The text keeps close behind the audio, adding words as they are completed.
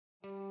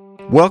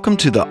Welcome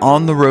to the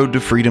On the Road to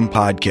Freedom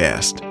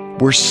podcast.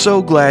 We're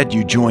so glad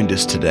you joined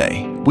us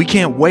today. We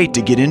can't wait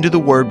to get into the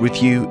Word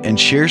with you and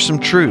share some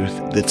truth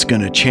that's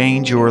going to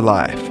change your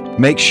life.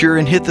 Make sure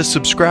and hit the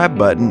subscribe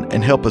button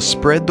and help us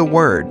spread the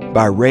word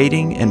by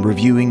rating and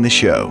reviewing the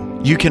show.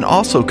 You can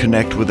also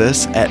connect with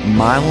us at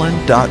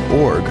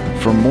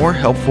mylan.org for more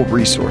helpful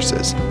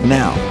resources.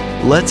 Now,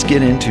 let's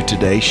get into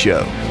today's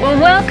show.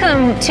 Well,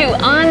 welcome to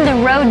On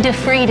the Road to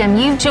Freedom.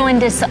 You've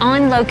joined us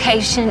on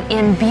location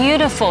in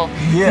beautiful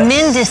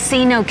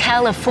Mendocino,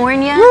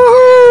 California. Woo-hoo!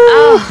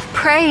 Oh,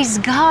 praise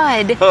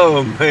God.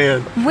 Oh,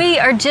 man. We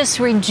are just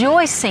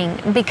rejoicing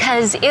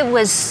because it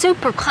was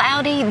super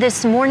cloudy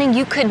this morning.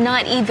 You could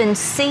not even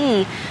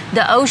see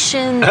the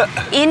ocean,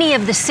 any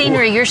of the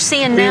scenery you're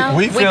seeing now.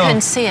 We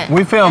couldn't see it.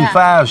 We filmed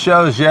 5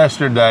 shows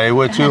yesterday,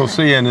 which you'll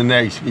see in the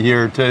next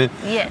year or two.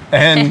 Yeah.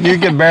 And you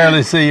could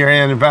barely see your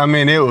hand. I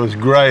mean, it was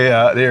gray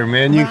out there,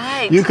 man.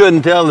 You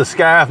couldn't tell the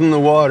sky from the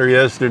water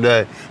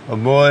yesterday. But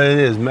boy, it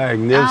is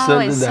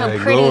magnificent it's today.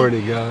 So pretty. Glory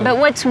to God. But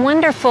what's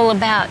wonderful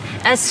about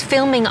us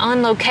filming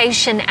on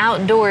location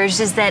outdoors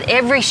is that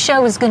every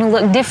show is going to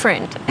look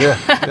different. Yeah.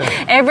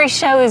 Every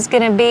show is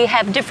going to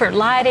have different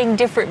lighting,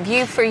 different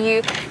view for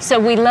you. So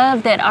we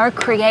love that our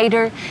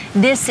Creator,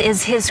 this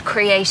is His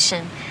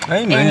creation.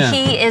 Amen. And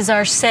He is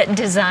our set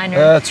designer.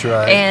 That's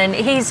right. And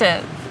He's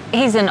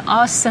an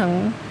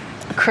awesome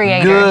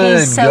Creator. Good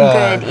He's so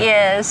God. good,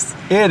 yes.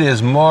 It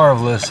is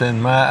marvelous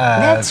in my eyes.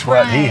 That's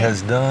what right. He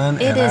has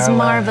done. It in is our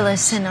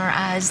marvelous lives. in our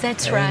eyes.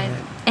 That's Amen.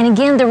 right. And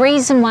again, the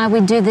reason why we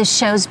do this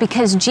show is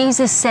because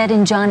Jesus said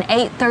in John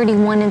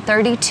 8:31 and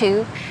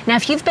 32. Now,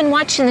 if you've been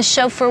watching the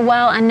show for a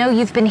while, I know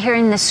you've been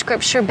hearing this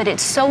scripture, but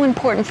it's so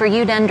important for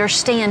you to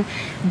understand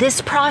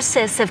this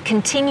process of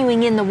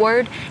continuing in the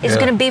Word is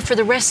going to be for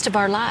the rest of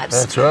our lives.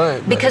 That's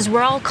right. Because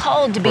we're all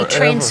called to be Forever.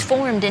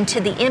 transformed into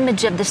the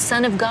image of the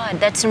Son of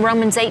God. That's in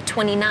Romans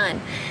 8:29.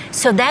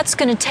 So that's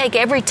going to take,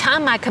 every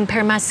time I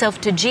compare myself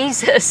to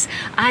Jesus,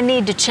 I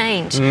need to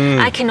change.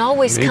 I can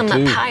always Me come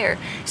too. up higher.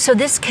 So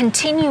this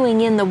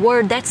continuing in the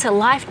Word, that's a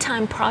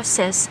lifetime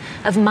process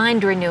of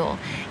mind renewal.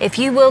 If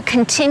you will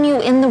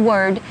continue in the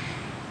Word,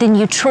 then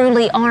you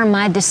truly are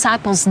my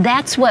disciples.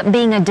 That's what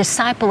being a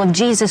disciple of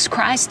Jesus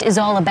Christ is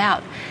all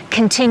about,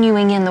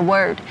 continuing in the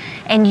Word.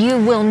 And you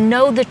will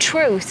know the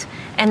truth,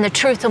 and the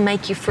truth will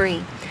make you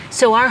free.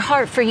 So our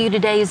heart for you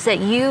today is that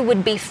you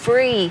would be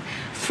free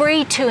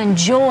to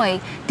enjoy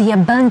the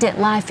abundant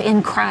life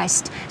in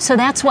Christ. So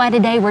that's why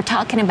today we're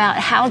talking about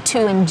how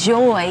to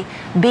enjoy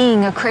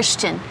being a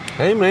Christian.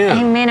 Amen.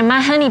 Amen. And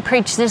my honey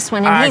preached this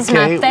one, and I he's my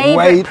can't favorite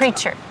wait.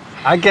 preacher.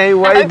 I can't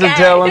wait to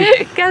tell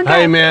him. Go.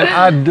 Hey, man,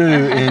 I do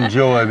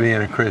enjoy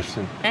being a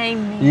Christian.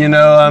 Amen. You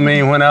know, I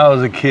mean, when I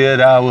was a kid,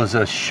 I was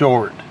a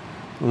short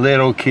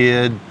little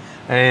kid.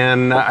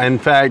 And in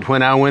fact,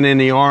 when I went in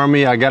the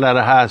Army, I got out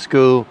of high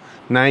school,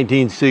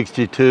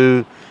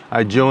 1962.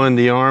 I joined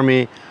the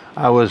Army.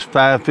 I was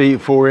 5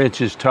 feet 4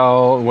 inches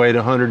tall and weighed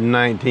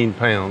 119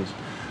 pounds.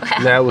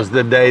 Wow. That was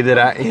the day that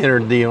I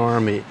entered the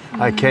Army.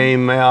 I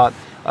came out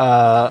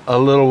a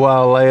little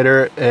while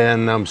later,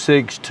 and I'm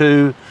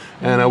 6'2",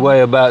 and I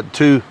weigh about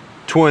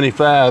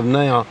 225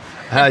 now.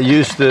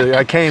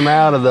 I came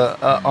out of the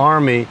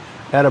Army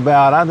at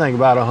about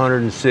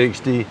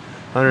 160,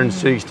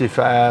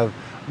 165,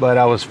 but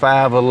I was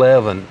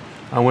 5'11".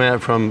 I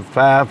went from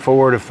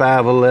 5'4" to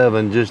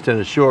 5'11" just in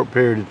a short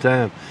period of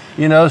time.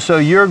 You know, so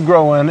you're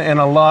growing in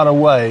a lot of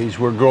ways.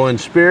 We're growing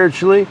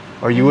spiritually,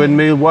 or you wouldn't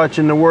be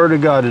watching the Word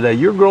of God today.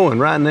 You're growing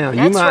right now.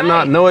 You might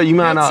not know it, you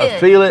might not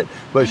feel it,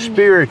 but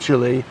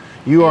spiritually,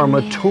 you are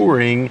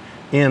maturing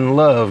in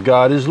love.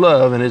 God is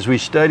love, and as we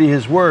study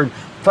His Word,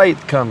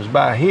 faith comes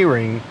by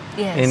hearing,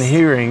 and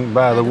hearing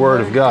by the Word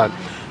of God.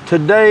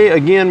 Today,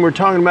 again, we're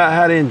talking about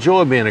how to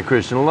enjoy being a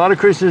Christian. A lot of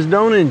Christians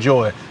don't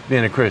enjoy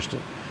being a Christian.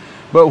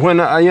 But when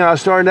I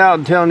started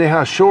out telling you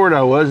how short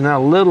I was and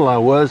how little I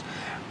was,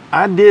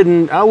 I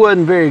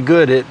wasn't very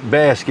good at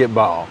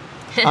basketball.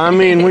 I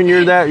mean, when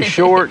you're that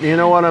short, you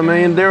know what I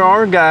mean? There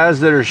are guys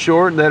that are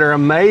short that are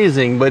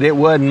amazing, but it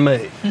wasn't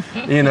me,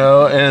 you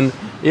know? And,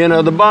 you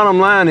know, the bottom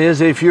line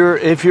is if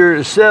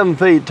you're 7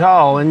 feet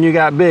tall and you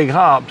got big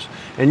hops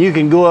and you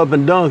can go up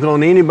and dunk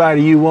on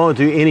anybody you want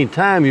to,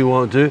 anytime you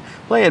want to,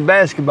 playing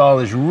basketball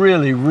is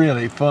really,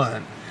 really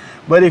fun.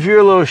 But if you're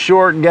a little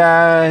short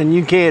guy and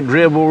you can't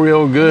dribble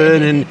real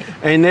good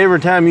and every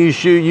time you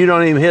shoot you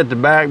don't even hit the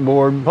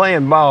backboard,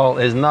 playing ball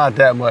is not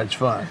that much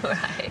fun. Right.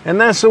 And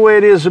that's the way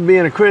it is with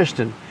being a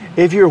Christian.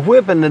 If you're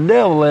whipping the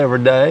devil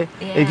every day,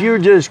 if you're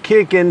just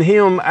kicking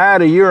him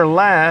out of your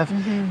life,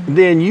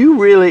 then you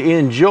really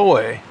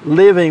enjoy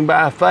living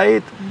by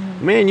faith.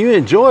 Man, you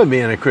enjoy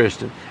being a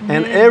Christian.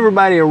 And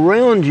everybody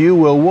around you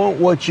will want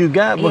what you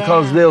got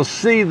because they'll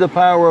see the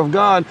power of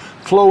God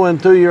flowing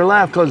through your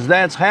life, because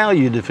that's how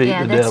you defeat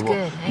the devil.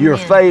 Your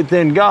faith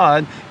in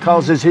God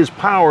causes His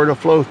power to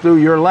flow through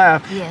your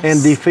life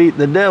and defeat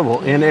the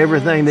devil in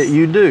everything that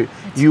you do.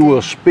 You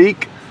will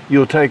speak,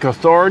 you'll take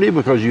authority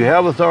because you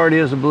have authority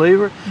as a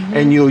believer,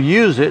 and you'll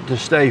use it to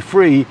stay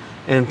free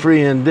and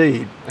free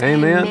indeed.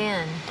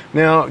 Amen?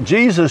 Now,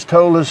 Jesus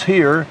told us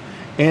here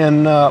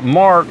in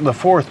Mark, the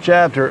 4th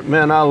chapter.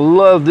 Man, I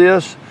love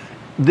this.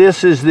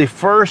 This is the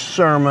first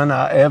sermon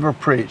I ever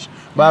preached.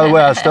 By the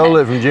way, I stole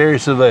it from Jerry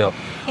Savelle.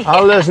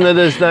 I listened to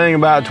this thing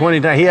about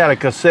 20 times. He had a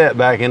cassette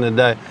back in the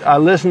day. I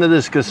listened to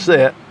this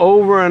cassette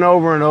over and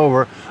over and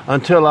over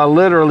until I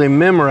literally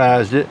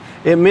memorized it.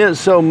 It meant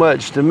so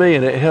much to me,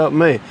 and it helped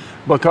me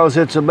because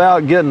it's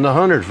about getting the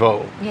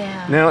 100-fold.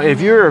 Yeah. Now, if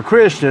you're a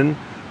Christian,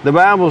 the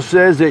Bible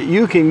says that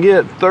you can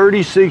get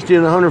 30, 60,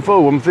 and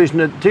 100-fold. I'm fixing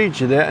to teach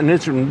you that.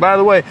 And by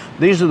the way,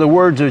 these are the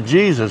words of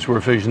Jesus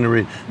we're fixing to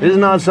read. This is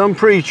not some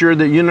preacher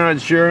that you're not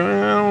sure,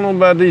 I don't know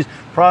about these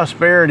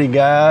prosperity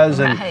guys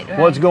and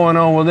what's going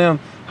on with them.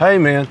 Hey,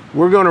 man,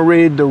 we're going to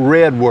read the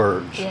red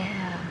words.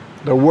 Yeah.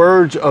 The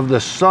words of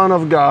the Son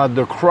of God,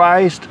 the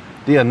Christ,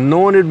 the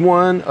anointed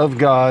one of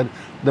God,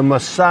 the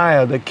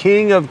Messiah, the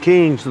King of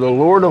Kings, the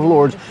Lord of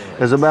Lords,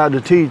 is about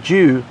to teach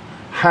you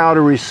how to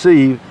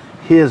receive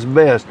His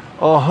best,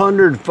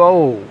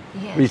 100-fold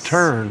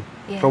return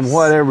from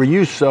whatever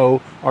you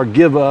sow or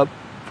give up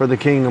for the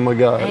kingdom of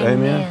God.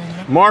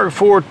 Amen. Mark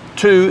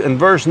 4:2 and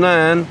verse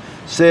 9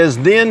 says,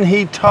 "Then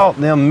He taught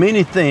them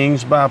many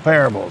things by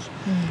parables.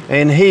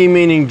 And He,"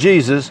 meaning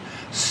Jesus,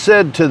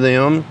 "said to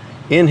them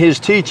in His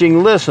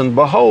teaching, Listen,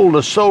 behold,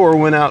 a sower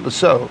went out to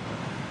sow.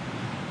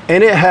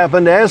 And it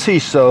happened as he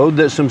sowed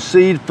that some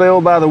seed fell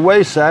by the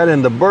wayside,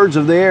 and the birds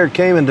of the air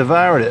came and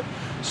devoured it.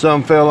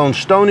 Some fell on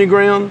stony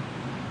ground,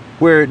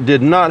 where it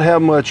did not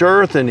have much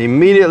earth, and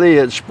immediately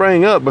it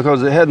sprang up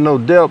because it had no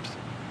depth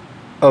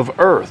of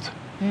earth.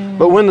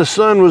 But when the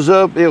sun was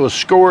up, it was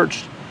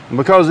scorched, and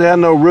because it had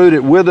no root,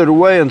 it withered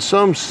away, and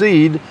some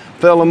seed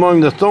fell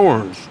among the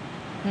thorns.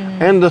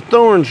 And the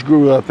thorns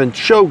grew up and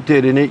choked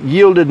it, and it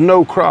yielded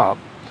no crop.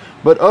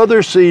 But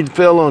other seed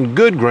fell on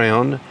good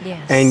ground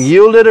and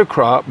yielded a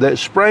crop that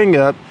sprang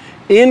up,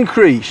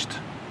 increased,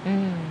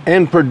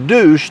 and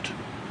produced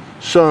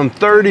some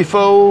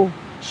 30-fold,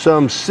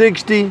 some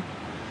 60,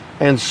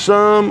 and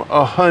some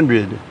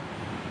 100.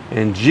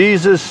 And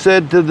Jesus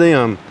said to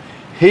them,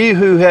 He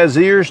who has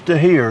ears to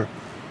hear,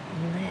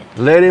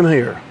 let him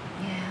hear."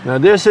 Now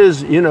this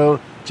is,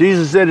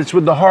 Jesus said it's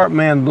with the heart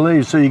man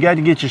believes, so you got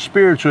to get your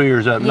spiritual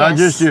ears up, not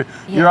just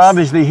you're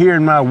obviously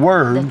hearing my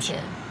words,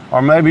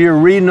 or maybe you're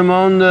reading them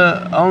on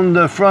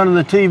the front of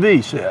the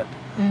TV set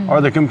or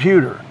the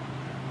computer.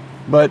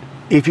 But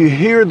if you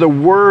hear the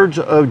words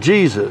of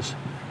Jesus,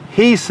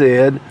 He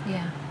said,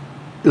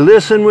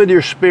 listen with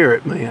your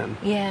spirit, man.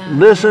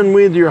 Listen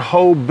with your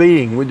whole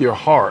being, with your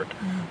heart.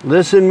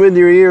 Listen with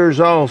your ears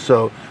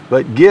also.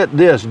 But get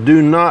this,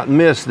 do not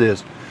miss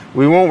this.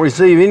 We won't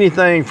receive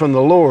anything from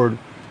the Lord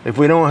if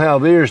we don't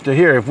have ears to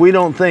hear. If we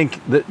don't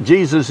think that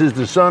Jesus is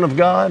the Son of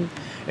God,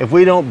 if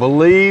we don't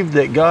believe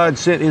that God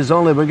sent His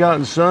only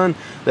begotten Son,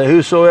 that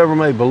whosoever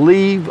may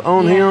believe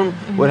on Him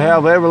would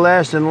have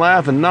everlasting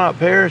life and not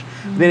perish,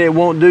 then it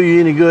won't do you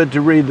any good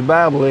to read the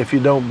Bible if you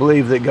don't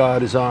believe that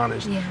God is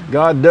honest.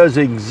 God does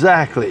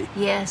exactly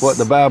what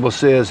the Bible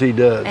says He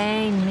does.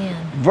 Amen.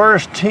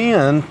 Verse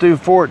 10 through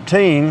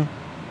 14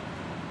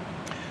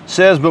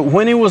 says, "But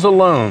when He was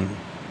alone,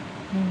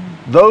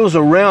 those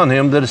around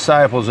Him," the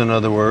disciples in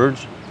other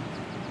words,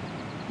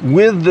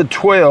 "with the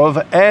 12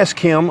 asked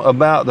Him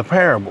about the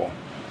parable.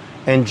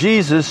 And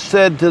Jesus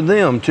said to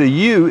them, To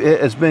you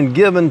it has been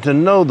given to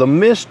know the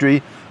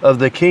mystery of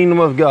the kingdom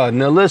of God."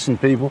 Now listen,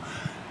 people,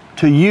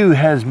 to you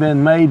has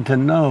been made to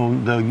know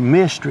the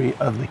mystery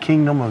of the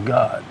kingdom of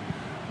God.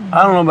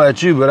 I don't know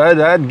about you, but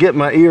I'd get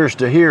my ears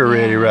to hear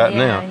ready right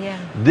now.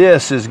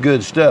 This is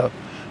good stuff.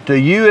 To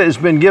you it has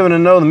been given to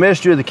know the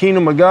mystery of the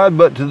kingdom of God,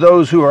 but to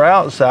those who are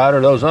outside, or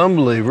those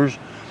unbelievers,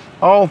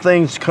 all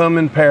things come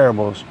in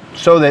parables,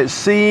 so that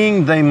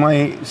seeing they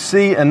may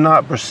see and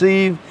not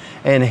perceive,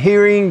 and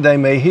hearing they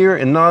may hear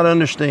and not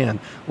understand,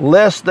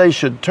 lest they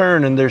should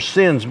turn and their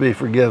sins be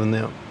forgiven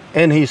them.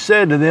 And He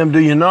said to them, Do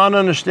you not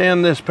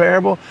understand this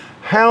parable?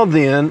 How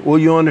then will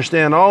you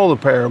understand all the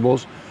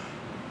parables?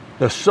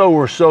 The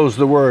sower sows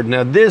the word.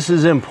 Now this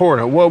is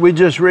important. What we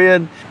just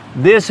read,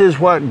 this is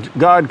what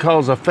God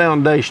calls a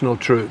foundational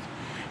truth.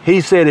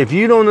 He said, if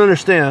you don't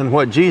understand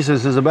what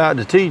Jesus is about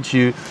to teach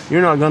you,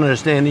 you're not going to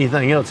understand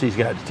anything else He's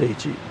got to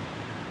teach you.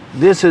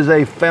 This is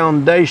a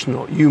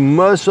foundational. You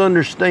must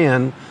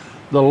understand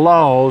the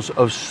laws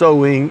of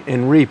sowing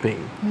and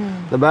reaping.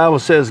 The Bible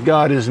says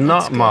God is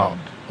not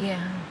mocked.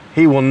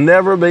 He will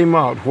never be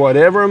mocked.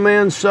 Whatever a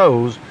man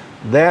sows,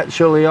 that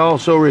shall he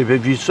also reap.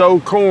 If you sow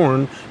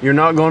corn, you're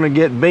not going to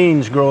get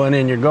beans growing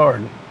in your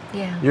garden.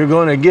 You're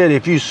going to get,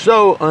 if you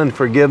sow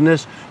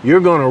unforgiveness, you're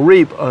going to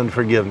reap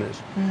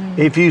unforgiveness.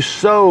 If you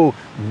sow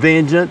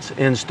vengeance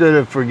instead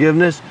of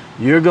forgiveness,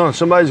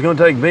 somebody's going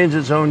to take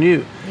vengeance on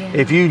you.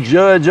 If you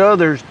judge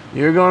others,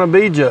 you're going to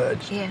be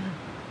judged.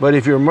 But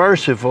if you're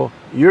merciful,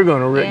 you're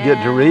going to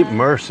get to reap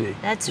mercy.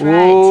 That's right.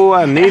 Oh,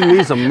 I need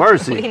me some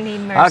mercy. We need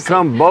mercy.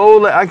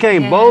 I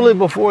came boldly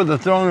before the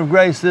throne of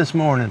grace this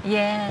morning.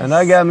 And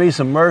I got me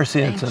some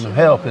mercy and some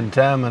help in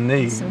time of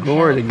need.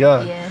 Glory to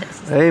God.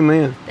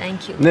 Amen.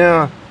 Thank you.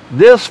 Now,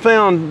 this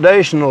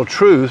foundational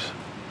truth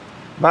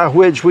by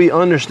which we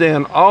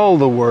understand all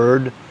the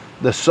Word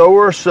the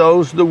sower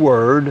sows the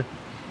word.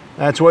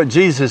 That's what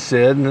Jesus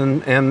said,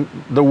 and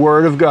the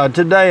word of God.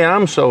 Today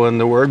I'm sowing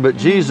the word, but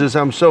Jesus,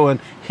 I'm sowing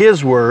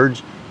his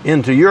words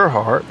into your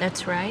heart.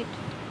 That's right.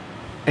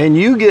 And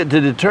you get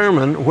to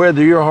determine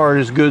whether your heart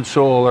is good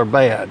soil or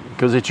bad,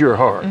 because it's your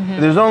heart.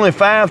 There's only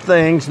 5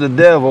 things the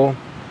devil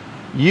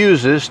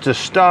uses to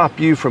stop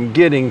you from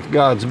getting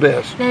God's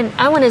best. And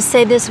I want to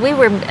say this. We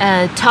were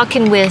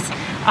talking with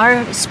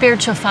our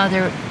spiritual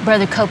father,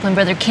 Brother Copeland,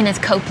 Brother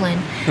Kenneth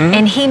Copeland,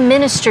 and he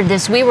ministered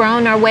this. We were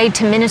on our way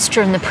to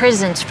minister in the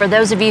prisons. For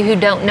those of you who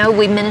don't know,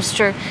 we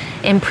minister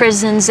in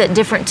prisons at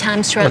different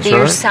times throughout the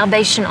year,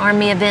 Salvation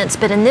Army events.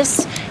 But in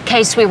this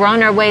case, we were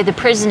on our way to the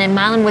prison, and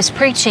Mylon was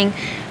preaching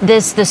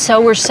this, the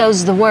sower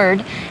sows the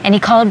word, and he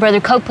called Brother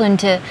Copeland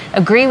to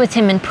agree with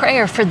him in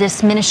prayer for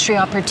this ministry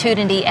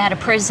opportunity at a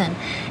prison.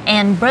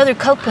 And Brother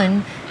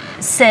Copeland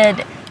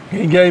said,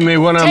 he gave me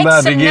what I'm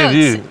about to give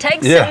you.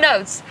 Take some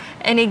notes.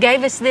 And he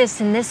gave us this,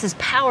 and this is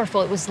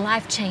powerful. It was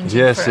life-changing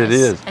for us. Yes, it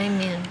is.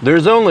 Amen.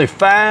 There's only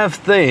 5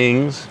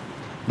 things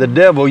the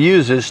devil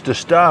uses to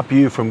stop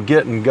you from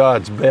getting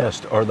God's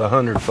best, or the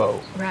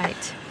 100-fold.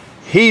 Right.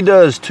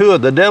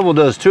 The devil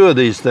does 2 of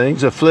these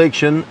things,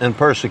 affliction and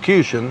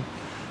persecution.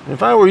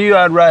 If I were you,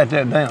 I'd write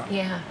that down.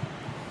 Yeah.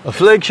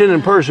 Affliction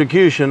and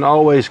persecution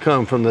always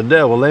come from the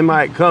devil. They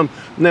might come,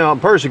 now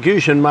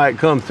persecution might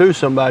come through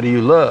somebody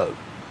you love,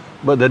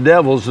 but the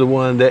devil's the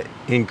one that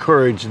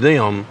encouraged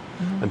them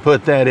and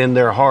put that in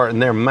their heart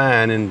and their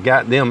mind and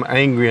got them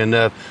angry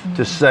enough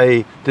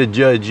to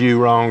judge you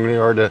wrongly,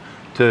 or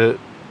to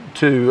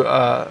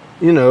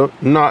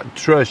not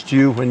trust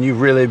you when you've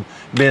really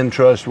been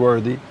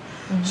trustworthy.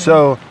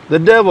 So the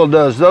devil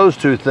does those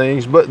 2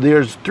 things, but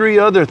there's 3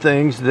 other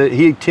things that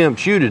he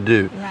tempts you to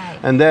do. Right.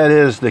 And that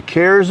is the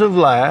cares of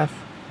life,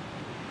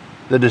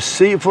 the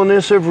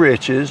deceitfulness of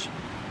riches,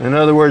 in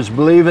other words,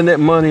 believing that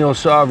money will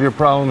solve your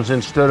problems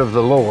instead of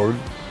the Lord,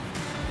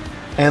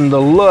 and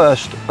the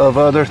lust of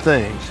other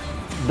things.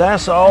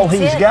 That's all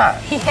he's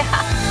got.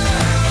 Yeah.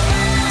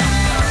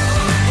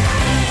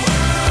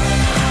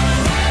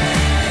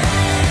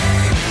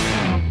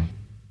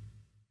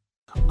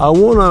 I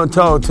want to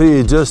talk to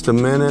you just a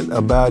minute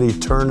about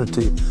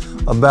eternity,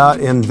 about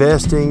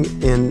investing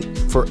in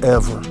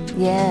forever.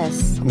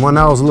 Yes. When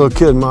I was a little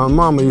kid, my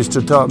mama used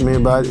to talk to me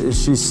about it.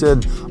 She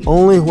said,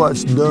 only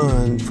what's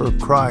done for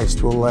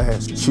Christ will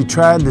last. She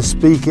tried to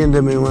speak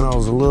into me when I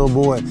was a little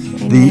boy,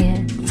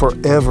 the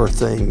forever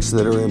things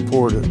that are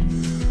important.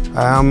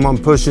 I'm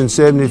pushing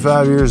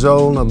 75 years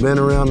old, and I've been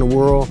around the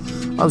world.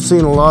 I've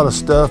seen a lot of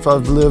stuff.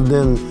 I've lived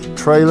in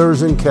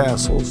trailers and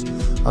castles.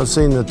 I've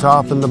seen the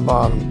top and the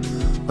bottom.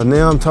 But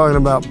now I'm talking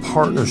about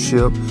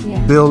partnership,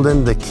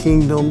 building the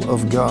kingdom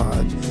of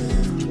God.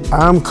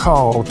 I'm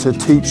called to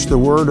teach the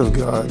Word of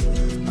God.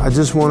 I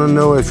just want to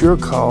know if you're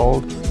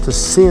called to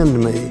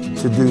send me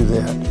to do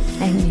that.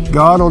 Amen.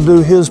 God will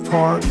do his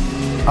part.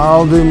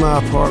 I'll do my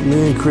part,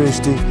 me and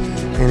Christy.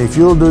 And if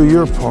you'll do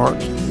your part,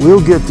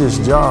 we'll get this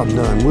job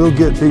done. We'll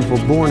get people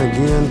born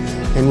again,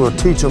 and we'll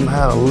teach them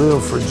how to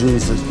live for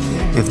Jesus.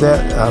 If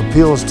that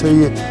appeals to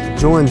you,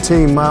 join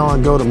Team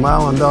Mylon. Go to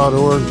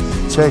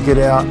mylon.org, check it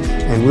out,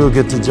 and we'll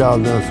get the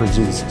job done for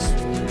Jesus.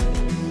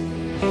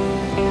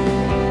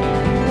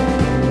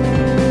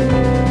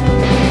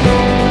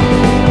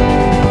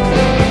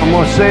 I'm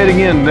going to say it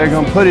again. They're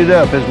going to put it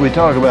up as we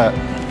talk about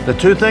it. The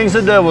 2 things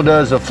the devil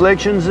does,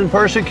 afflictions and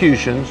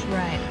persecutions.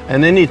 Right.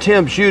 And then he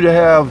tempts you to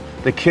have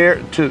the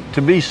care,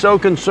 to be so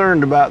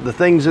concerned about the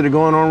things that are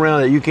going on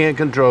around that you can't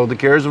control, the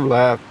cares of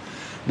life,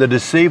 the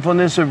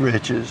deceitfulness of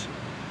riches,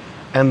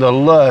 and the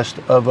lust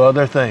of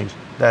other things.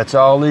 That's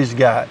all he's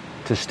got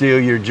to steal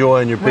your joy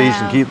and your peace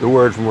and keep the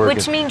word from working.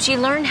 Which means you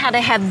learn how to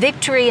have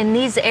victory in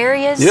these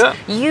areas. Yeah.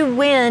 You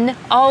win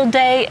all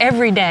day,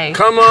 every day.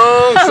 Come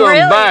on,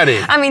 somebody.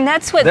 Really? I mean,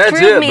 that's what That's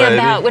thrilled it, me baby.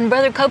 about when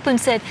Brother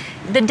Copeland said,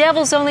 the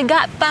devil's only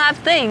got 5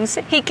 things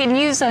he can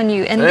use on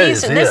you, and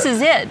this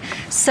is it.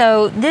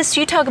 So this,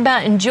 you talk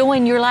about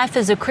enjoying your life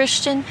as a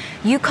Christian.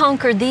 You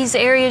conquer these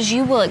areas,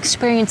 you will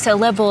experience a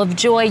level of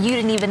joy you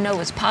didn't even know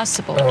was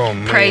possible. Oh,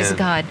 man. Praise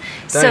God.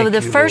 So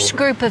the first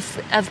group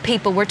of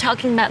people, we're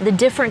talking about the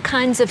different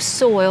kinds of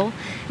soil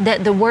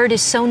that the word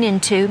is sown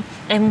into,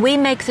 and we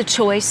make the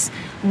choice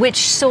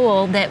which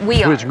soil that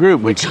we are. Which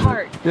group? Which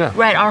heart. Yeah.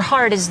 Right, our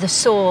heart is the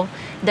soil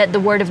that the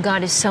Word of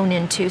God is sown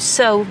into.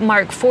 So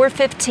Mark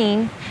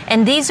 4:15,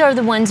 and these are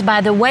the ones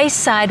by the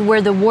wayside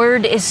where the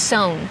Word is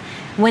sown.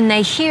 When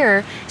they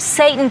hear,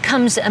 Satan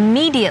comes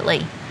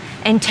immediately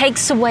and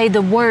takes away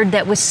the Word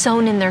that was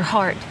sown in their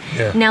heart.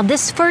 Yeah. Now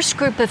this first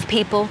group of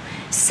people,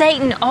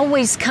 Satan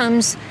always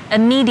comes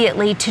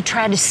immediately to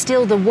try to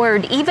steal the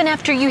Word, even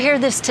after you hear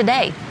this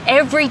today.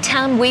 Every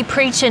time we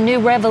preach a new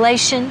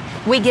revelation,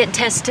 we get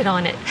tested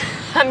on it.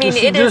 I mean,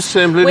 it is just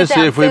simply to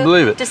see if we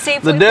believe it.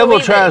 The devil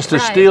tries to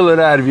steal it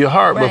out of your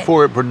heart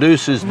before it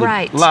produces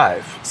the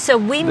life. So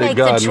we make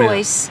the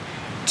choice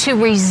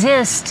to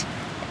resist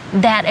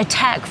that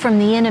attack from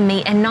the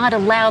enemy and not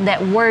allow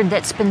that word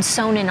that's been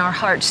sown in our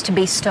hearts to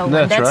be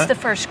stolen. That's right. the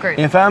first group.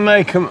 If I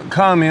may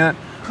comment,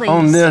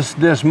 on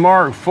this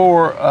Mark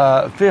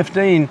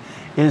 4:15,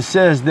 it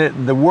says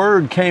that the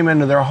word came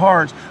into their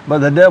hearts, but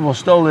the devil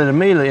stole it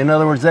immediately. In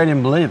other words, they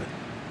didn't believe it.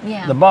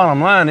 Yeah. The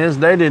bottom line is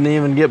they didn't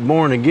even get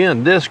born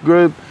again. This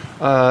group,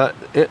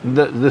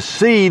 the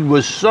seed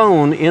was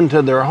sown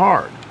into their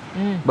heart,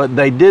 but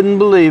they didn't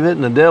believe it,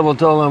 and the devil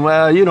told them,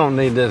 well, you don't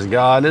need this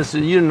God.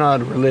 You're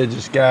not a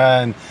religious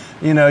guy, and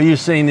you've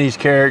seen these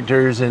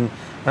characters, and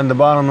the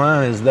bottom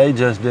line is they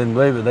just didn't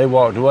believe it. They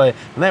walked away,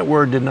 and that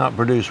word did not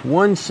produce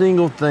one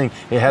single thing.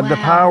 It had the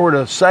power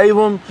to save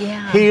them,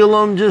 heal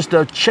them, just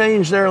to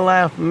change their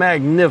life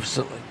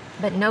magnificently.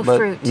 But no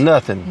fruit.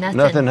 Nothing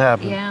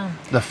happened. Yeah.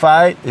 The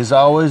fight is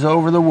always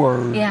over the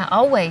word. Yeah,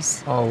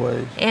 always.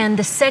 Always. And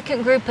the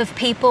second group of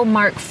people,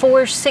 Mark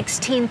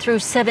 4:16 through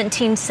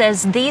 17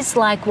 says, these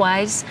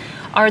likewise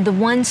are the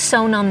ones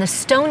sown on the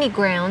stony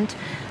ground,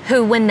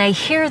 who when they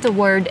hear the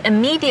word,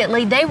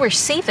 immediately they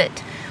receive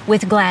it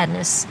with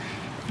gladness.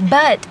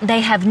 But they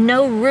have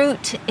no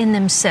root in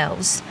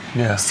themselves.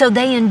 Yeah. So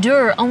they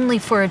endure only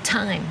for a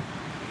time.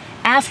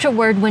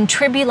 Afterward, when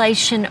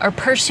tribulation or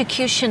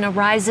persecution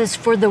arises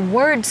for the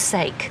word's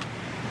sake.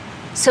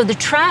 So the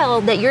trial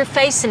that you're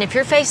facing, if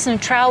you're facing a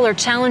trial or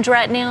challenge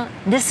right now,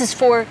 this is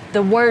for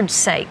the word's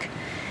sake.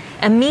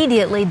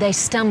 Immediately they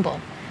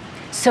stumble.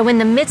 So in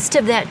the midst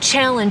of that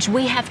challenge,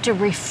 we have to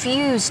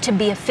refuse to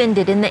be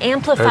offended. In the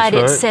Amplified,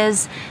 it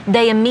says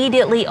they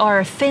immediately are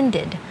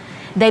offended.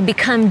 They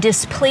become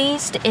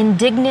displeased,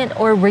 indignant,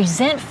 or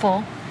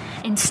resentful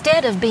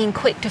instead of being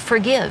quick to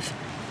forgive.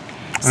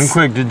 And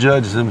quick to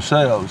judge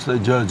themselves. They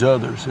judge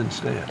others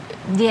instead.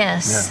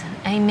 Yes,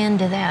 amen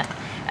to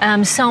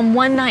that. Psalm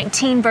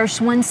 119, verse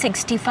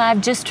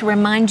 165, just to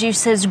remind you,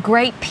 says,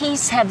 great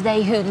peace have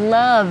they who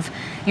love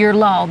your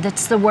law.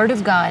 That's the word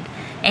of God.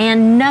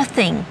 And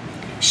nothing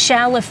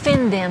shall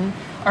offend them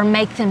or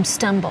make them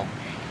stumble.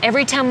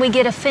 Every time we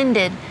get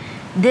offended,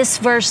 this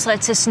verse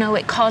lets us know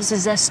it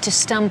causes us to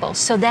stumble.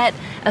 So that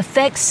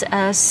affects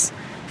us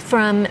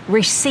from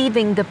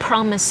receiving the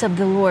promise of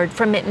the Lord,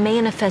 from it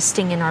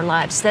manifesting in our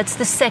lives. That's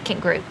the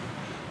second group.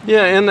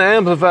 Yeah, in the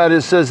Amplified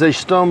it says they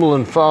stumble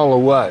and fall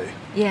away.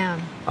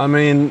 Yeah. I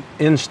mean,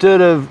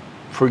 instead of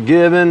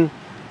forgiving,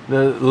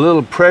 the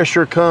little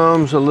pressure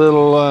comes, a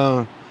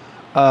little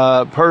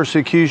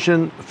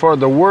persecution for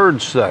the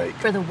word's sake.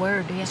 For the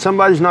word, yeah.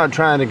 Somebody's not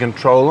trying to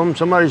control them.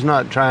 Somebody's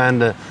not trying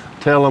to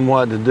tell them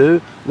what to do.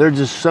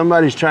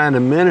 Somebody's trying to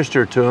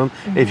minister to them.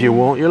 If you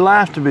want your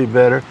life to be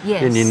better,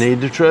 then you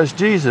need to trust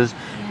Jesus,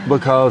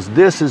 because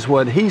this is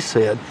what he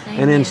said.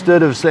 And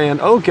instead of saying,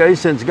 okay,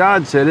 since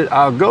God said it,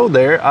 I'll go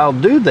there, I'll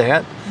do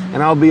that,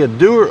 and I'll be a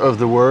doer of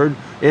the word,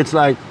 it's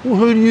like, well,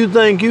 who do you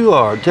think you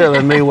are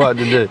telling me what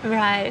to do?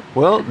 Right.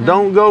 Well,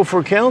 don't go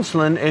for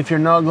counseling if you're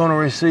not going to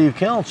receive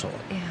counsel.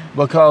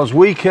 Because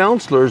we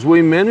counselors,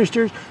 we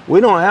ministers, we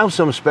don't have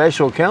some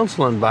special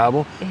counseling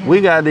Bible.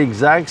 We got the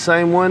exact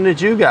same one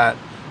that you got.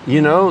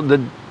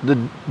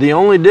 The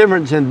only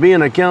difference in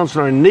being a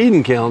counselor and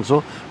needing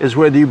counsel is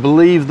whether you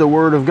believe the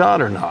Word of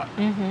God or not.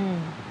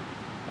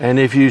 And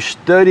if you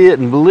study it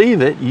and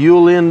believe it,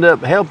 you'll end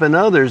up helping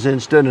others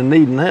instead of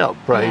needing help.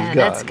 Praise God.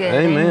 That's good.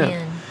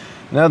 Amen.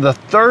 Now the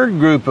third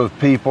group of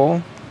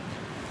people,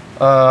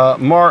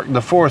 Mark,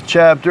 the 4th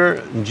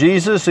chapter,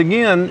 Jesus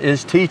again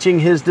is teaching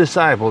his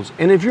disciples.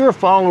 And if you're a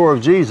follower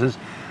of Jesus,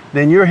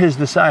 then you're his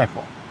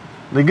disciple.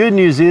 The good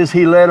news is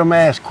he let them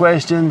ask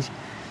questions,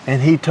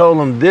 and he told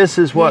them this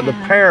is what the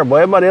parable,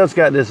 everybody else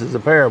got this as a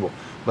parable,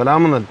 but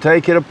I'm going to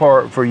take it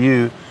apart for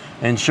you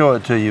and show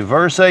it to you.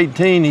 Verse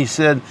 18, he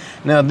said,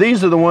 now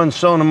these are the ones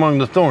sown among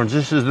the thorns.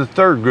 This is the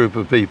third group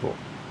of people.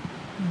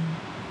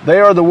 They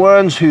are the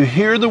ones who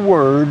hear the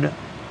word,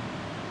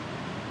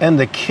 and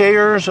the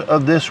cares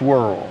of this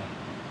world,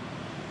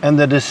 and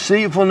the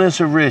deceitfulness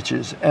of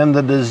riches, and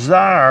the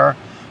desire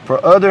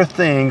for other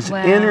things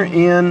enter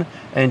in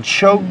and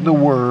choke the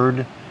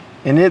word,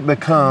 and it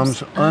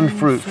becomes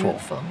unfruitful.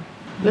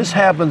 This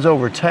happens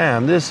over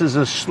time. This is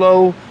a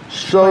slow,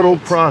 subtle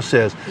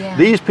process.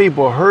 These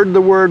people heard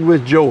the word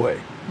with joy.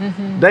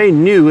 They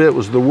knew it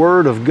was the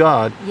word of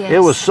God. It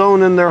was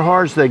sown in their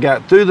hearts. They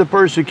got through the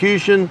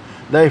persecution,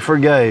 they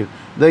forgave.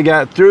 They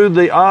got through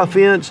the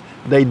offense,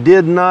 they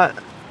did not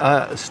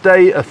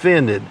stay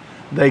offended.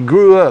 They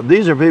grew up.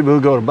 These are people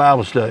who go to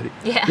Bible study.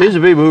 These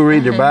are people who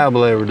read their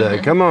Bible every day.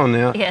 Come on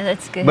now. Yeah,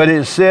 that's good. But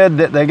it said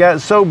that they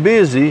got so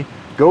busy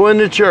going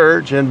to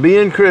church and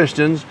being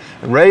Christians,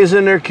 and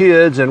raising their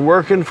kids and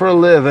working for a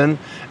living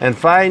and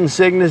fighting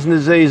sickness and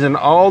disease and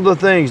all the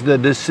things, the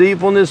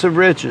deceitfulness of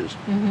riches,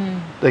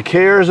 the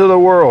cares of the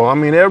world. I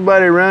mean,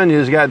 everybody around you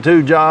has got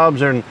 2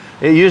 jobs, and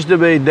it used to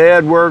be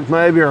dad worked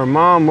maybe or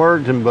mom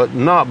worked, but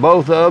not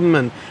both of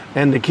them,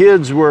 and the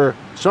kids were,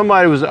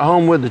 somebody was at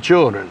home with the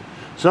children.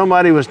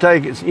 Somebody was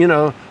taking,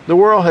 the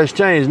world has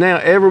changed. Now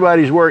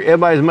everybody's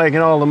making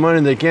all the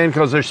money they can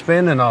because they're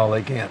spending all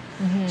they can.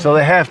 So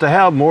they have to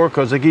have more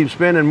because they keep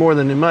spending more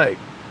than they make.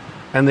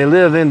 And they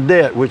live in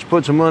debt, which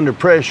puts them under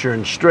pressure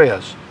and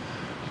stress.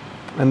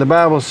 And the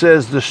Bible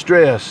says the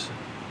stress,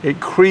 it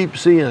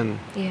creeps in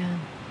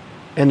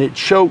and it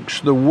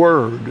chokes the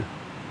word.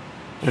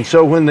 And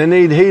so when they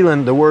need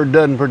healing, the Word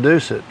doesn't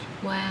produce it.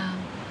 Wow.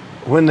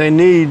 When they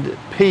need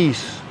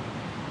peace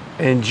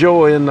and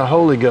joy in the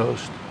Holy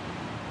Ghost,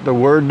 the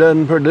Word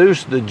doesn't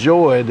produce the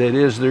joy that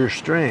is their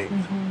strength.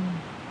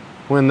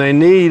 When they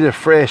need a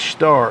fresh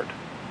start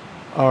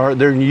or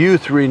their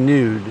youth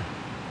renewed,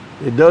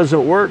 it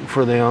doesn't work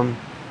for them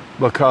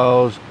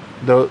because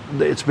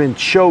it's been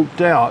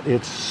choked out.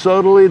 It's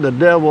subtly, the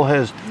devil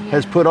has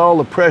put all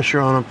the pressure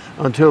on them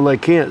until they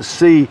can't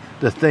see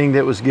the thing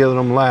that was giving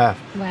them life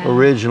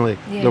originally,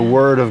 the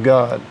Word of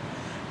God.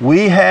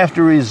 We have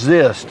to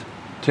resist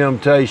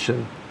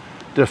temptation,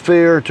 to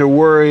fear, to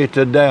worry,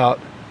 to doubt,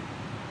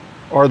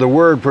 or the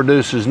Word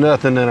produces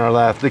nothing in our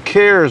life. The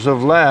cares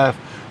of life,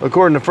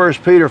 according to 1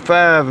 Peter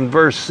 5 and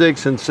verse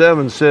 6 and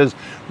 7 says,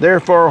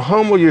 therefore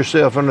humble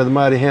yourself under the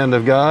mighty hand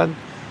of God,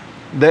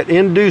 that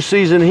in due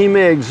season he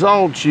may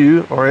exalt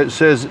you, or it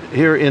says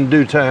here in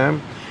due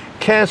time,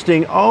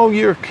 casting all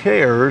your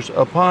cares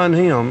upon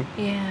him,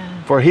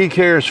 for he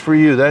cares for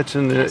you. That's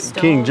in the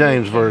King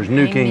James Version,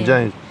 New King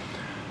James.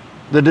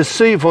 The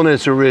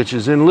deceitfulness of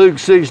riches. In Luke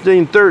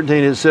 16:13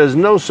 it says,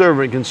 no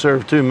servant can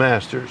serve two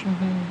masters.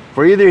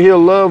 For either he'll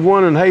love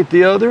one and hate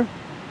the other,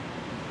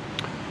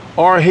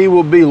 or he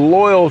will be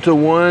loyal to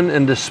one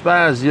and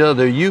despise the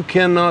other. You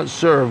cannot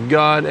serve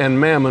God and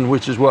mammon,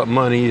 which is what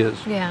money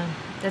is. Yeah,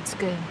 that's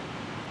good.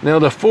 Now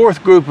the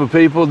fourth group of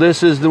people,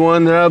 this is the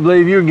one that I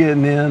believe you're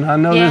getting in. I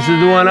know this is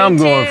the one I'm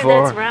going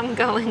for. That's where I'm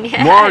going.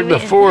 Yeah, Mark the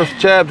 4th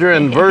chapter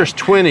and verse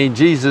 20,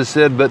 Jesus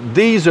said, but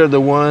these are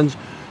the ones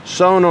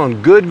sown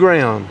on good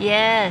ground.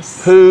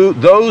 Yes.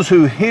 Those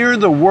who hear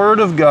the word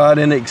of God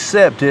and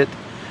accept it,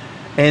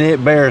 and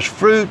it bears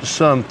fruit,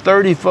 some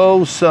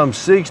 30-fold, some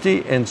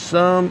 60, and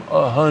some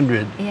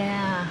 100.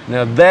 Yeah.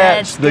 Now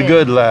that's the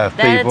good life,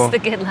 people. That's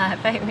the good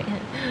life,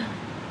 amen.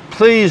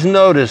 Please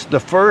notice the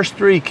first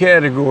three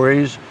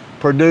categories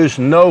produce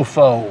no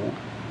fold.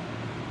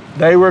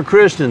 They were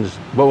Christians,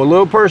 but with a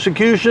little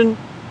persecution,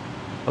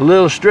 a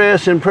little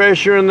stress and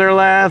pressure in their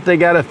life, they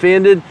got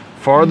offended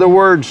for the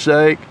word's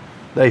sake.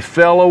 They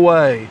fell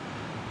away.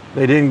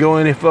 They didn't go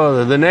any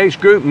further. The next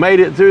group made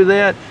it through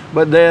that,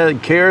 but the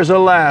cares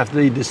of life,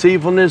 the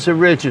deceitfulness of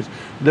riches,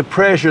 the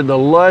pressure, the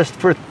lust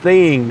for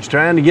things,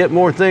 trying to get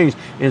more things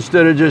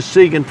instead of just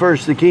seeking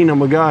first the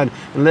kingdom of God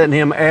and letting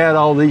him add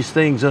all these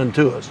things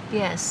unto us.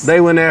 Yes.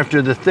 They went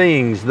after the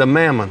things, the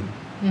mammon.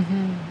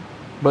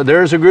 But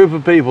there's a group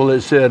of people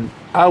that said,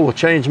 I will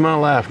change my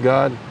life,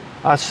 God.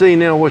 I see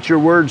now what your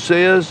word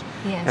says,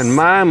 and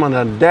I'm an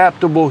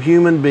adaptable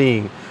human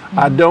being.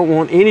 I don't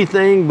want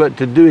anything but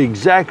to do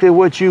exactly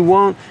what you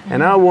want,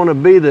 and I want to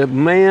be the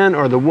man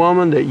or the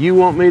woman that you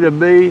want me to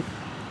be,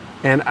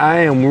 and I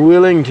am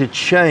willing to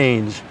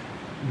change.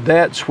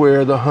 That's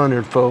where the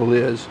 100-fold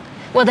is.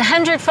 Well, the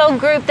 100-fold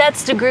group,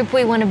 that's the group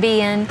we want to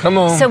be in. Come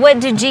on. So what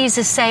did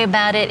Jesus say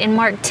about it? In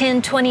Mark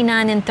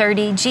 10:29 and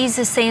 30,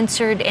 Jesus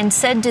answered and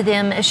said to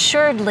them,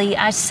 assuredly,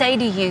 I say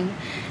to you,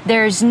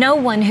 there is no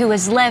one who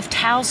has left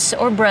house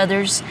or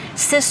brothers,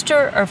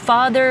 sister or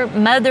father,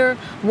 mother,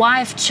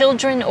 wife,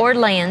 children, or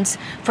lands,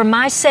 for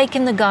my sake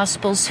in the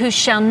Gospels, who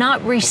shall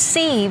not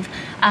receive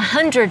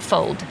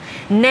 100-fold.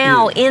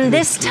 Now, in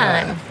this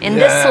time, in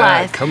this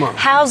life,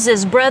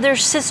 houses,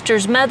 brothers,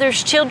 sisters,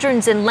 mothers,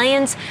 children, and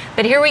lands,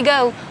 but here we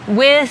go,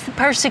 with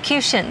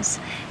persecutions.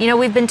 You know,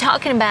 we've been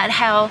talking about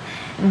how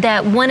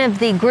that one of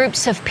the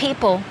groups of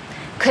people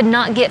could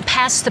not get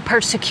past the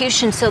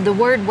persecution, so the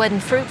word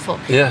wasn't fruitful.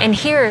 And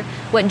here,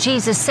 what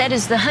Jesus said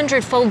is the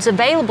 100-fold's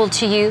available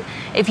to you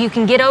if you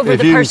can get over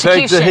the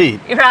persecution. If you can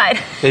take the heat. Right.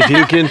 If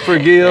you can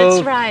forgive.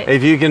 That's right.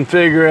 If you can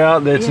figure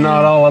out that it's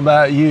not all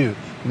about you.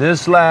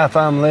 This life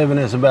I'm living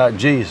is about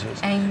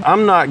Jesus. Amen.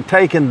 I'm not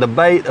taking the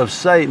bait of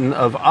Satan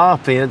of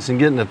offense and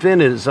getting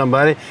offended at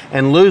somebody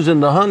and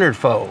losing the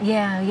 100-fold.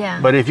 Yeah.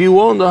 But if you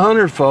want the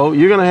 100-fold,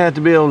 you're going to have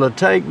to be able to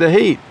take the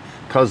heat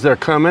because they're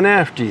coming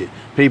after you.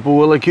 People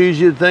will accuse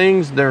you of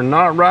things. They're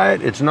not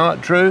right. It's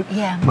not true.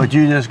 But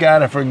you just got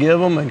to forgive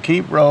them and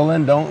keep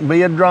rolling. Don't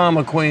be a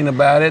drama queen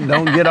about it.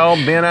 Don't get all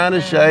bent out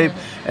of shape.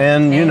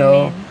 And, you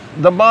know,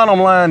 the bottom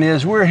line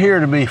is we're here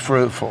to be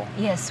fruitful.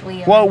 Yes,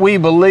 we are. What we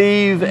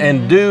believe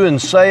and do and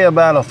say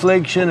about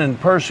affliction and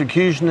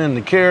persecution and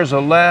the cares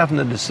of life and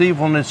the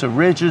deceitfulness of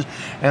riches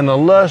and the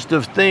lust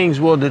of things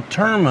will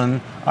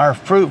determine our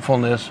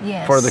fruitfulness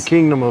for the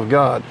kingdom of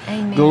God.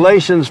 Amen.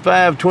 Galatians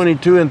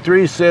 5:22 and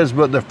 3 says,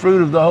 but the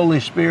fruit of the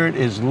Holy Spirit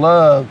is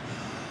love,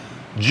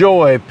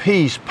 joy,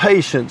 peace,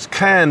 patience,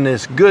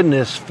 kindness,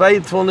 goodness,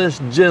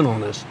 faithfulness,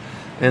 gentleness,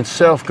 and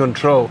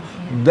self-control.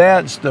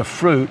 That's the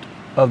fruit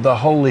of the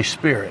Holy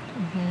Spirit.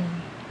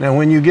 Now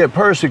when you get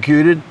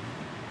persecuted,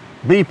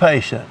 be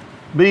patient,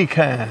 be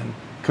kind,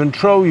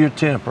 control your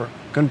temper,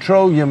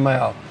 control your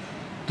mouth.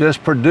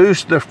 Just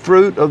produce the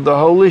fruit of the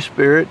Holy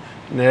Spirit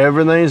and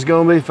everything's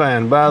going to be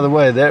fine. By the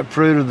way, that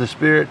fruit of the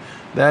Spirit,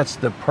 that's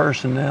the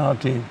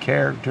personality and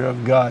character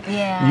of God.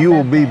 You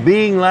will be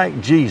being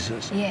like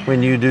Jesus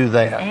when you do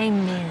that.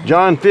 Amen.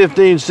 John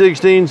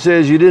 15:16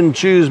 says, you didn't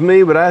choose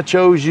me, but I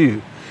chose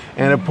you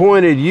and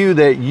appointed you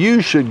that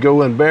you should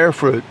go and bear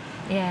fruit.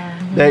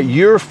 that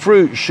your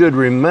fruit should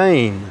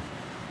remain,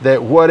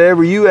 that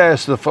whatever you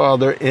ask the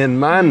Father in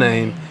my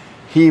name,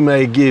 He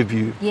may give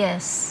you.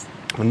 Yes.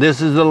 And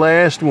this is the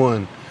last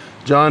one.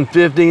 John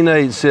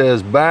 15:8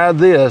 says, by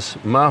this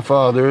my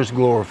Father is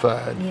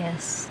glorified,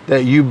 Yes.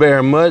 that you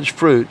bear much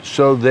fruit,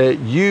 so that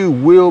you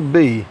will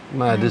be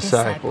my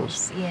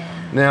disciples. Yeah.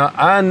 Now,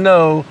 I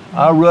know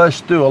I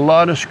rushed through a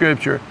lot of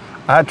scripture.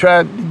 I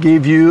tried to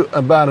give you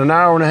about an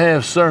hour and a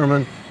half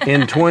sermon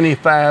in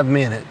 25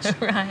 minutes.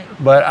 Right.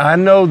 But I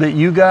know that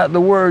you got the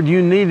word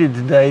you needed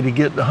today to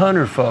get the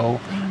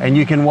hundredfold, and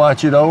you can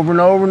watch it over and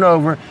over and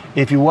over.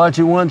 If you watch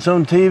it once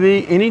on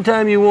TV,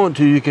 anytime you want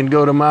to, you can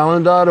go to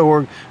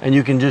mylan.org and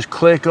you can just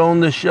click on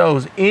the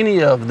shows,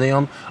 any of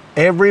them.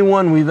 Every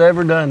one we've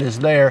ever done is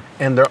there,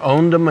 and they're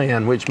on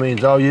demand, which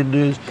means all you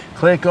do is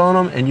click on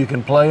them and you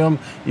can play them.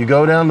 You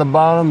go down the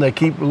bottom, they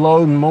keep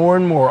loading more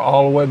and more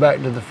all the way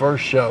back to the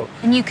first show.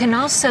 And you can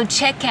also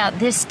check out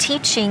this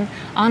teaching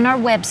on our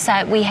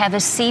website. We have a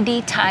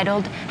CD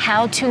titled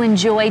How to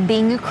Enjoy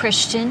Being a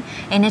Christian,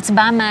 and it's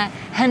by my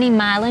honey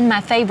Mylan, my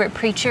favorite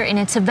preacher, and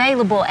it's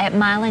available at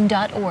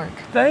mylan.org.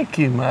 Thank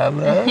you, my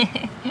love.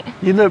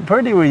 You look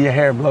pretty with your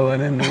hair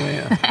blowing in the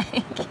wind.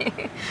 Thank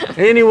you.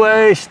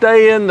 Anyway,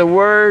 stay in the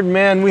Word.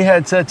 Man, we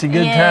had such a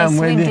good time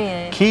with you.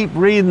 Did. Keep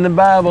reading the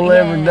Bible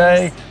every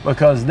day,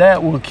 because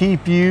that will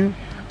keep you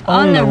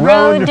on the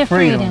road to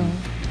freedom.